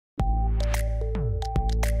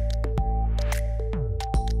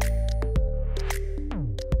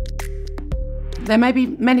There may be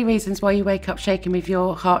many reasons why you wake up shaking with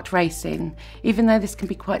your heart racing. Even though this can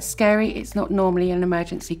be quite scary, it's not normally an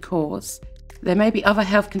emergency cause. There may be other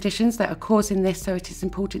health conditions that are causing this, so it is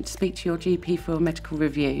important to speak to your GP for a medical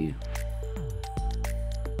review.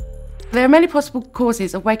 There are many possible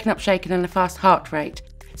causes of waking up shaken and a fast heart rate.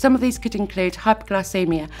 Some of these could include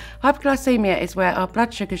hypoglycemia. Hypoglycemia is where our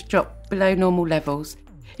blood sugars drop below normal levels.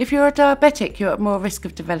 If you're a diabetic, you're at more risk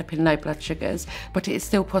of developing low blood sugars, but it is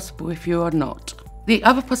still possible if you are not. The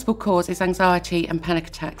other possible cause is anxiety and panic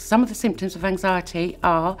attacks. Some of the symptoms of anxiety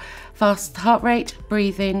are fast heart rate,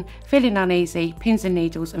 breathing, feeling uneasy, pins and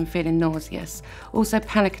needles, and feeling nauseous. Also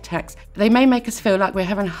panic attacks. They may make us feel like we're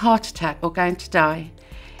having a heart attack or going to die.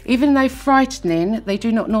 Even though frightening, they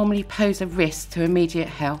do not normally pose a risk to immediate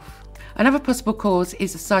health. Another possible cause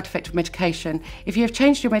is a side effect of medication. If you have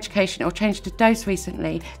changed your medication or changed the dose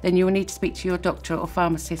recently, then you will need to speak to your doctor or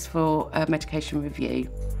pharmacist for a medication review.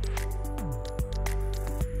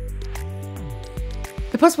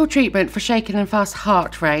 The possible treatment for shaken and fast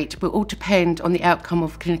heart rate will all depend on the outcome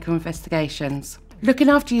of clinical investigations. Looking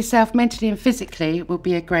after yourself mentally and physically will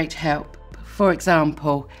be a great help. For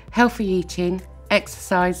example, healthy eating,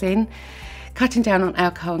 exercising, cutting down on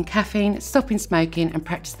alcohol and caffeine, stopping smoking, and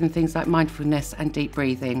practicing things like mindfulness and deep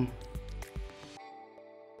breathing.